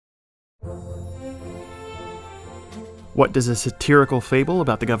What does a satirical fable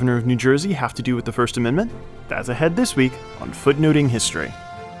about the governor of New Jersey have to do with the First Amendment? That's ahead this week on Footnoting History.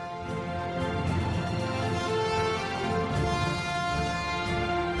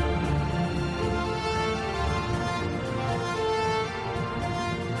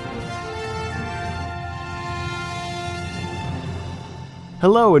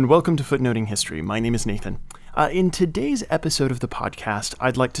 Hello and welcome to Footnoting History. My name is Nathan. In today's episode of the podcast,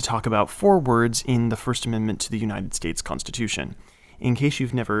 I'd like to talk about 4 words in the First Amendment to the United States Constitution. In case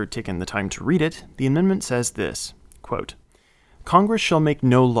you've never taken the time to read it, the amendment says this, quote, "Congress shall make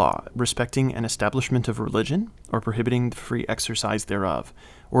no law respecting an establishment of religion, or prohibiting the free exercise thereof,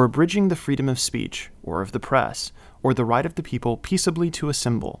 or abridging the freedom of speech, or of the press, or the right of the people peaceably to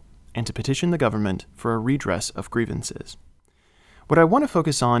assemble, and to petition the government for a redress of grievances." What I want to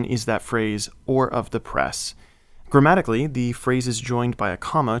focus on is that phrase, or of the press. Grammatically, the phrase is joined by a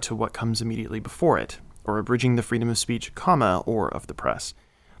comma to what comes immediately before it, or abridging the freedom of speech, comma, or of the press.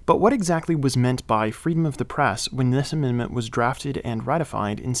 But what exactly was meant by freedom of the press when this amendment was drafted and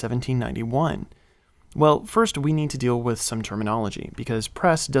ratified in 1791? Well, first we need to deal with some terminology, because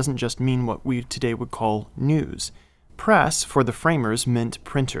press doesn't just mean what we today would call news. Press, for the framers, meant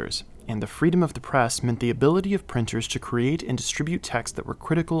printers, and the freedom of the press meant the ability of printers to create and distribute texts that were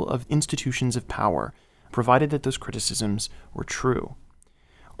critical of institutions of power, provided that those criticisms were true.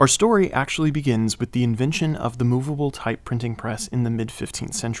 Our story actually begins with the invention of the movable type printing press in the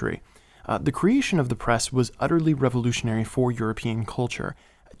mid-15th century. The creation of the press was utterly revolutionary for European culture.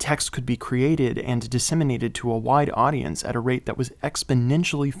 Text could be created and disseminated to a wide audience at a rate that was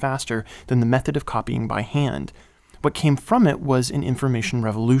exponentially faster than the method of copying by hand. What came from it was an information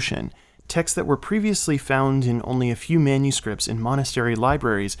revolution. Texts that were previously found in only a few manuscripts in monastery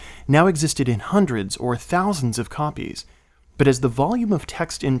libraries now existed in hundreds or thousands of copies. But as the volume of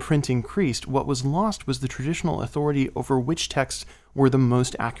text in print increased, what was lost was the traditional authority over which texts were the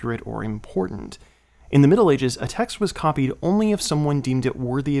most accurate or important. In the Middle Ages, a text was copied only if someone deemed it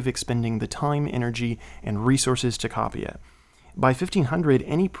worthy of expending the time, energy, and resources to copy it. By 1500,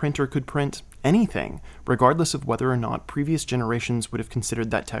 any printer could print anything, regardless of whether or not previous generations would have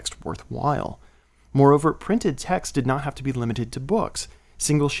considered that text worthwhile. Moreover, printed text did not have to be limited to books.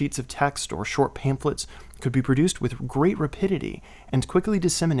 Single sheets of text or short pamphlets could be produced with great rapidity and quickly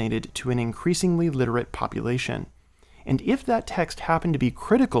disseminated to an increasingly literate population. And if that text happened to be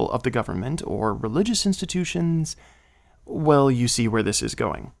critical of the government or religious institutions, well, you see where this is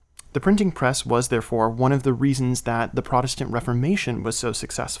going. The printing press was, therefore, one of the reasons that the Protestant Reformation was so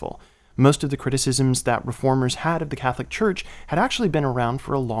successful. Most of the criticisms that reformers had of the Catholic Church had actually been around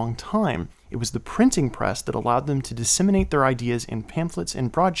for a long time. It was the printing press that allowed them to disseminate their ideas in pamphlets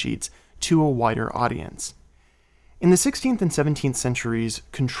and broadsheets to a wider audience. In the 16th and 17th centuries,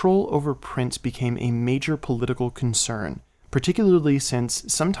 control over print became a major political concern, particularly since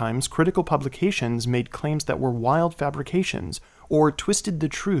sometimes critical publications made claims that were wild fabrications or twisted the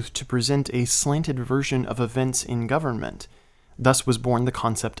truth to present a slanted version of events in government. Thus was born the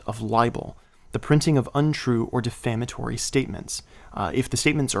concept of libel, the printing of untrue or defamatory statements. If the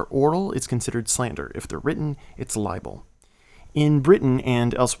statements are oral, it's considered slander. If they're written, it's libel. In Britain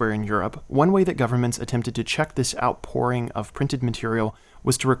and elsewhere in Europe, one way that governments attempted to check this outpouring of printed material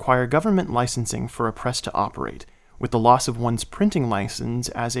was to require government licensing for a press to operate, with the loss of one's printing license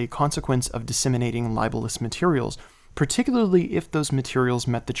as a consequence of disseminating libelous materials, particularly if those materials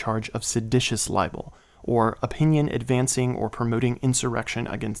met the charge of seditious libel, or opinion advancing or promoting insurrection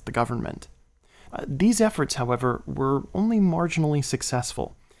against the government. These efforts, however, were only marginally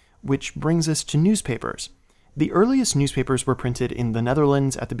successful, which brings us to newspapers. The earliest newspapers were printed in the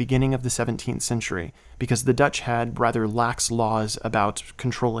Netherlands at the beginning of the 17th century, because the Dutch had rather lax laws about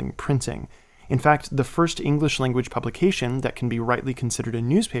controlling printing. In fact, the first English-language publication that can be rightly considered a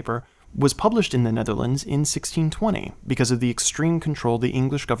newspaper was published in the Netherlands in 1620 because of the extreme control the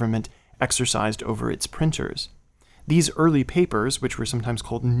English government exercised over its printers. These early papers, which were sometimes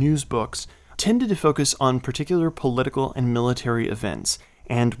called news books, tended to focus on particular political and military events,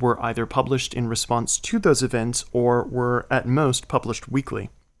 and were either published in response to those events or were at most published weekly.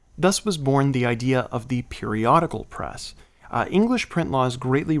 Thus was born the idea of the periodical press. English print laws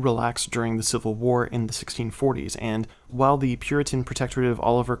greatly relaxed during the Civil War in the 1640s, and while the Puritan Protectorate of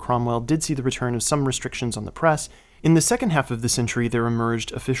Oliver Cromwell did see the return of some restrictions on the press, in the second half of the century there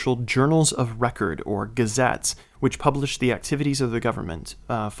emerged official journals of record, or gazettes, which published the activities of the government,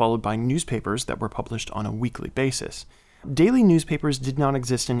 followed by newspapers that were published on a weekly basis. Daily newspapers did not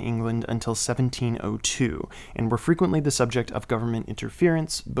exist in England until 1702, and were frequently the subject of government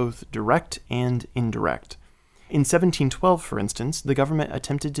interference, both direct and indirect. In 1712, for instance, the government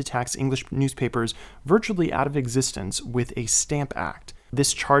attempted to tax English newspapers virtually out of existence with a Stamp Act.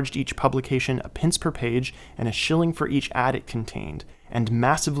 This charged each publication a pence per page and a shilling for each ad it contained, and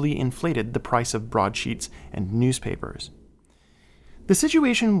massively inflated the price of broadsheets and newspapers. The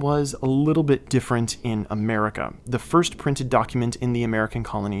situation was a little bit different in America. The first printed document in the American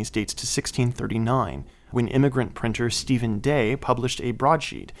colonies dates to 1639, when immigrant printer Stephen Day published a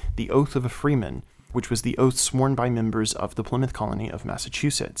broadsheet, The Oath of a Freeman, which was the oath sworn by members of the Plymouth colony of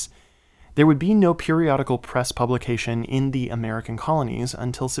Massachusetts. There would be no periodical press publication in the American colonies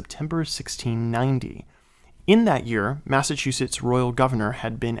until September 1690. In that year, Massachusetts' royal governor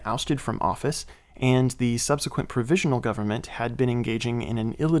had been ousted from office, and the subsequent provisional government had been engaging in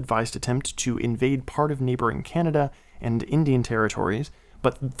an ill-advised attempt to invade part of neighboring Canada and Indian territories,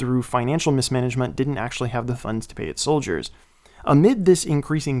 but through financial mismanagement didn't actually have the funds to pay its soldiers. Amid this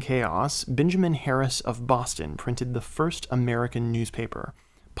increasing chaos, Benjamin Harris of Boston printed the first American newspaper,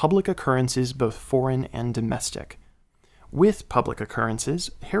 Public Occurrences both foreign and domestic. With Public Occurrences,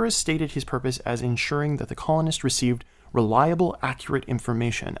 Harris stated his purpose as ensuring that the colonists received reliable, accurate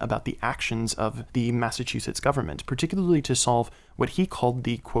information about the actions of the Massachusetts government, particularly to solve what he called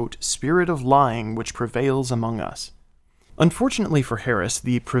the, quote, spirit of lying which prevails among us. Unfortunately for Harris,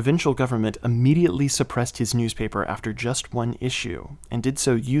 the provincial government immediately suppressed his newspaper after just one issue, and did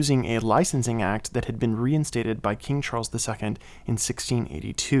so using a licensing act that had been reinstated by King Charles II in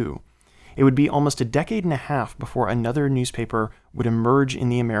 1682. It would be almost a decade and a half before another newspaper would emerge in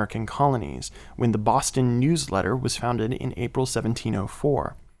the American colonies, when the Boston Newsletter was founded in April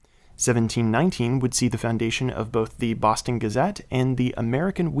 1704. 1719 would see the foundation of both the Boston Gazette and the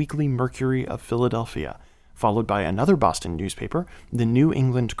American Weekly Mercury of Philadelphia, followed by another Boston newspaper, the New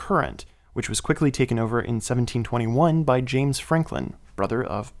England Courant, which was quickly taken over in 1721 by James Franklin, brother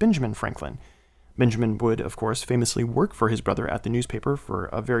of Benjamin Franklin. Benjamin would, of course, famously work for his brother at the newspaper for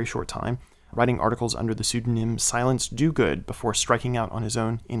a very short time, writing articles under the pseudonym Silence Dogood before striking out on his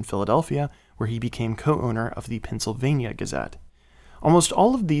own in Philadelphia, where he became co-owner of the Pennsylvania Gazette. Almost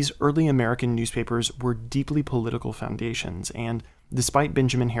all of these early American newspapers were deeply political foundations, and despite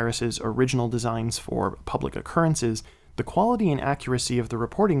Benjamin Harris's original designs for Public Occurrences, the quality and accuracy of the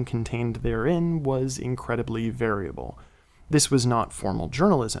reporting contained therein was incredibly variable. This was not formal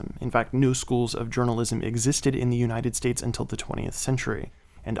journalism. In fact, no schools of journalism existed in the United States until the 20th century,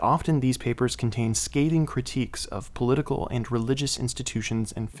 and often these papers contained scathing critiques of political and religious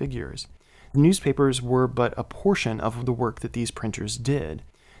institutions and figures. The newspapers were but a portion of the work that these printers did.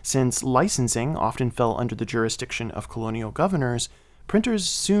 Since licensing often fell under the jurisdiction of colonial governors, printers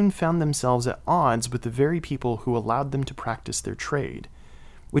soon found themselves at odds with the very people who allowed them to practice their trade.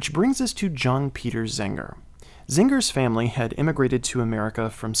 Which brings us to John Peter Zenger. Zenger's family had immigrated to America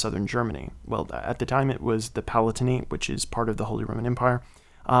from southern Germany. Well, at the time it was the Palatinate, which is part of the Holy Roman Empire,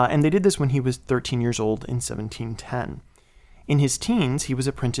 and they did this when he was 13 years old in 1710. In his teens, he was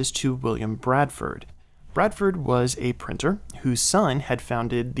apprenticed to William Bradford. Bradford was a printer whose son had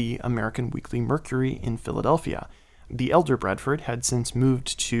founded the American Weekly Mercury in Philadelphia. The elder Bradford had since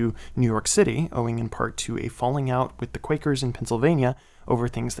moved to New York City, owing in part to a falling out with the Quakers in Pennsylvania over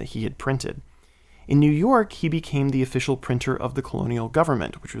things that he had printed. In New York, he became the official printer of the colonial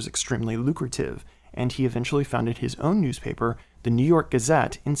government, which was extremely lucrative, and he eventually founded his own newspaper, the New York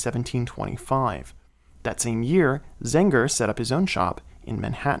Gazette, in 1725. That same year, Zenger set up his own shop in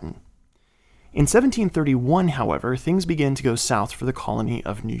Manhattan. In 1731, however, things began to go south for the colony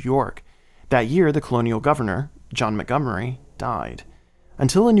of New York. That year, the colonial governor, John Montgomery, died.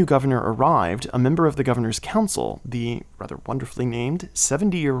 Until a new governor arrived, a member of the governor's council, the rather wonderfully named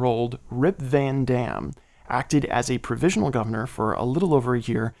 70-year-old Rip Van Dam, acted as a provisional governor for a little over a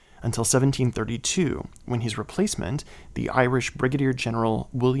year until 1732, when his replacement, the Irish Brigadier General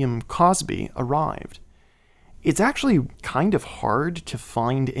William Cosby, arrived. It's actually kind of hard to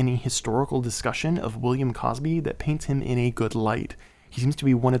find any historical discussion of William Cosby that paints him in a good light. He seems to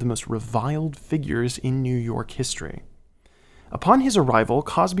be one of the most reviled figures in New York history. Upon his arrival,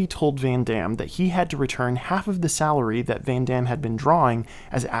 Cosby told Van Dam that he had to return half of the salary that Van Dam had been drawing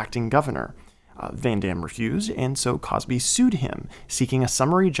as acting governor. Van Dam refused, and so Cosby sued him, seeking a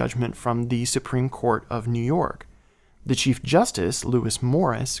summary judgment from the Supreme Court of New York. The Chief Justice, Lewis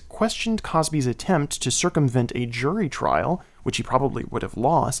Morris, questioned Cosby's attempt to circumvent a jury trial, which he probably would have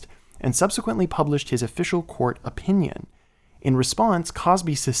lost, and subsequently published his official court opinion. In response,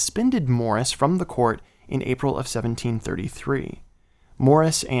 Cosby suspended Morris from the court in April of 1733.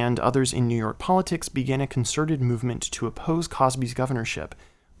 Morris and others in New York politics began a concerted movement to oppose Cosby's governorship,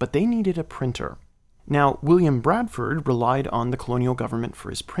 but they needed a printer. Now, William Bradford relied on the colonial government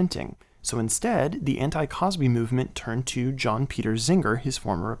for his printing. So instead, the anti-Cosby movement turned to John Peter Zenger, his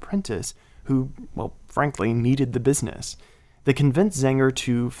former apprentice, who, well, frankly, needed the business. They convinced Zenger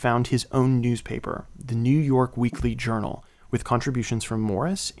to found his own newspaper, the New York Weekly Journal, with contributions from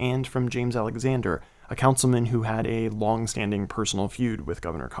Morris and from James Alexander, a councilman who had a long-standing personal feud with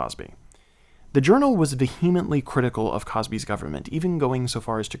Governor Cosby. The Journal was vehemently critical of Cosby's government, even going so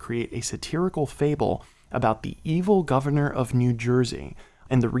far as to create a satirical fable about the evil governor of New Jersey.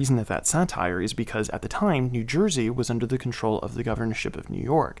 And the reason that that's satire is because at the time, New Jersey was under the control of the governorship of New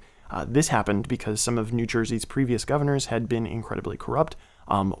York. This happened because some of New Jersey's previous governors had been incredibly corrupt.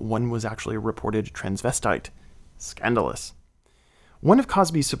 One was actually a reported transvestite. Scandalous. One of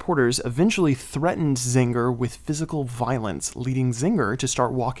Cosby's supporters eventually threatened Zenger with physical violence, leading Zenger to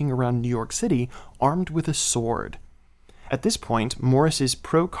start walking around New York City armed with a sword. At this point, Morris's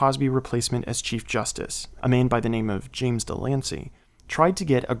pro-Cosby replacement as Chief Justice, a man by the name of James Delancey, tried to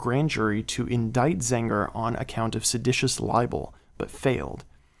get a grand jury to indict Zenger on account of seditious libel, but failed.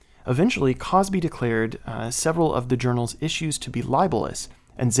 Eventually, Cosby declared several of the Journal's issues to be libelous,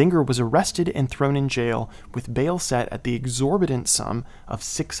 and Zenger was arrested and thrown in jail with bail set at the exorbitant sum of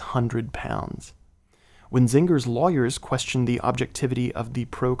 £600. When Zenger's lawyers questioned the objectivity of the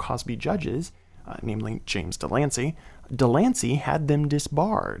pro-Cosby judges, namely James Delancey, Delancey had them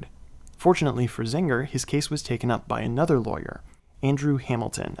disbarred. Fortunately for Zenger, his case was taken up by another lawyer, Andrew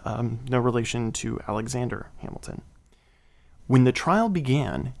Hamilton, no relation to Alexander Hamilton. When the trial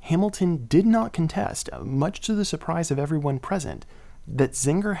began, Hamilton did not contest, much to the surprise of everyone present, that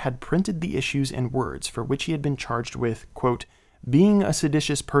Zenger had printed the issues and words for which he had been charged with, quote, being a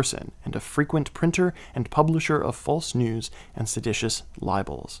seditious person and a frequent printer and publisher of false news and seditious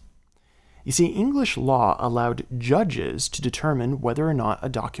libels. You see, English law allowed judges to determine whether or not a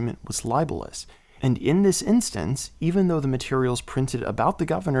document was libelous, and in this instance, even though the materials printed about the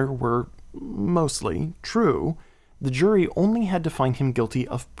governor were mostly true, the jury only had to find him guilty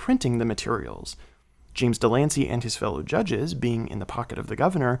of printing the materials. James Delancey and his fellow judges, being in the pocket of the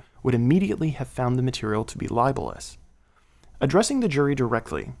governor, would immediately have found the material to be libelous. Addressing the jury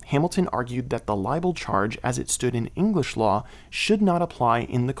directly, Hamilton argued that the libel charge, as it stood in English law, should not apply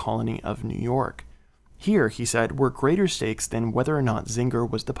in the colony of New York. Here, he said, were greater stakes than whether or not Zenger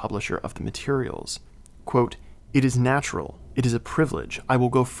was the publisher of the materials. Quote, it is natural, it is a privilege, I will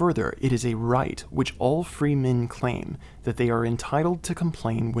go further, it is a right which all free men claim, that they are entitled to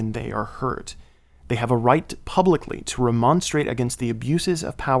complain when they are hurt. They have a right publicly to remonstrate against the abuses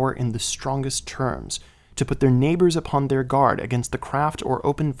of power in the strongest terms, to put their neighbors upon their guard against the craft or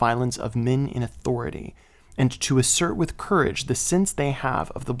open violence of men in authority, and to assert with courage the sense they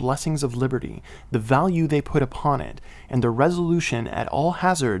have of the blessings of liberty, the value they put upon it, and the resolution at all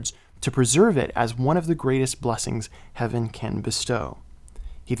hazards to preserve it as one of the greatest blessings heaven can bestow.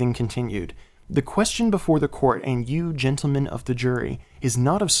 He then continued, the question before the court and you, gentlemen of the jury, is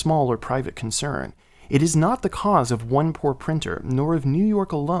not of small or private concern. It is not the cause of one poor printer, nor of New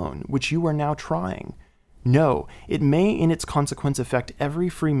York alone, which you are now trying. No, it may in its consequence affect every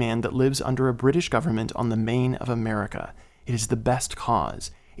free man that lives under a British government on the main of America. It is the best cause.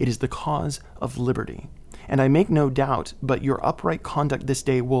 It is the cause of liberty. And I make no doubt, but your upright conduct this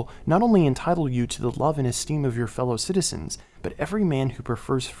day will not only entitle you to the love and esteem of your fellow citizens, but every man who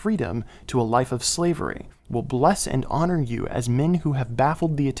prefers freedom to a life of slavery will bless and honor you as men who have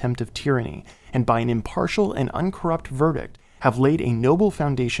baffled the attempt of tyranny, and by an impartial and uncorrupt verdict have laid a noble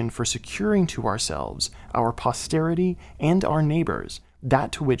foundation for securing to ourselves, our posterity, and our neighbors,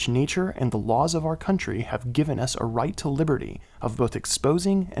 that to which nature and the laws of our country have given us a right to liberty, of both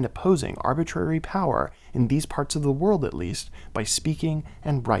exposing and opposing arbitrary power, in these parts of the world at least, by speaking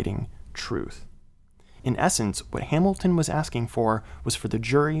and writing truth. In essence, what Hamilton was asking for was for the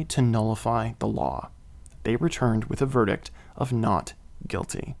jury to nullify the law. They returned with a verdict of not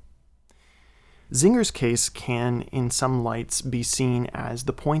guilty. Zenger's case can, in some lights, be seen as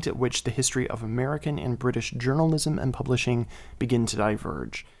the point at which the history of American and British journalism and publishing begin to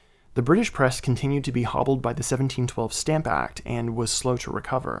diverge. The British press continued to be hobbled by the 1712 Stamp Act and was slow to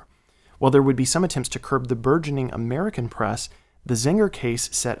recover. While there would be some attempts to curb the burgeoning American press, the Zenger case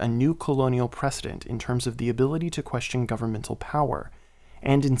set a new colonial precedent in terms of the ability to question governmental power.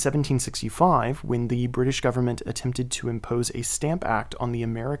 And in 1765, when the British government attempted to impose a Stamp Act on the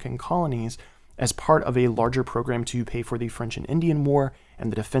American colonies, as part of a larger program to pay for the French and Indian War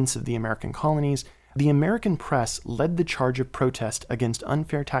and the defense of the American colonies, the American press led the charge of protest against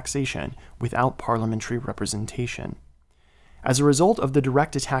unfair taxation without parliamentary representation. As a result of the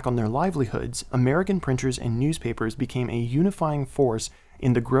direct attack on their livelihoods, American printers and newspapers became a unifying force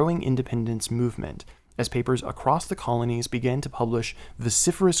in the growing independence movement, as papers across the colonies began to publish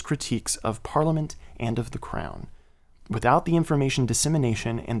vociferous critiques of Parliament and of the Crown. Without the information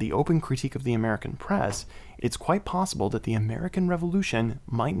dissemination and the open critique of the American press, it's quite possible that the American Revolution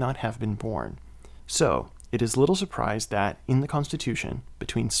might not have been born. So, it is little surprise that, in the Constitution,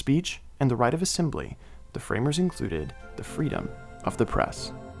 between speech and the right of assembly, the framers included the freedom of the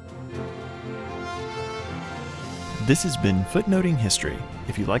press. This has been Footnoting History.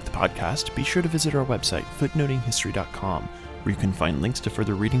 If you like the podcast, be sure to visit our website, footnotinghistory.com, where you can find links to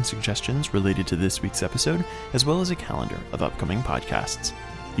further reading suggestions related to this week's episode, as well as a calendar of upcoming podcasts.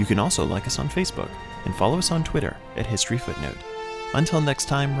 You can also like us on Facebook and follow us on Twitter at History Footnote. Until next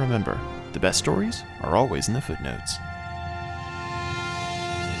time, remember, the best stories are always in the footnotes.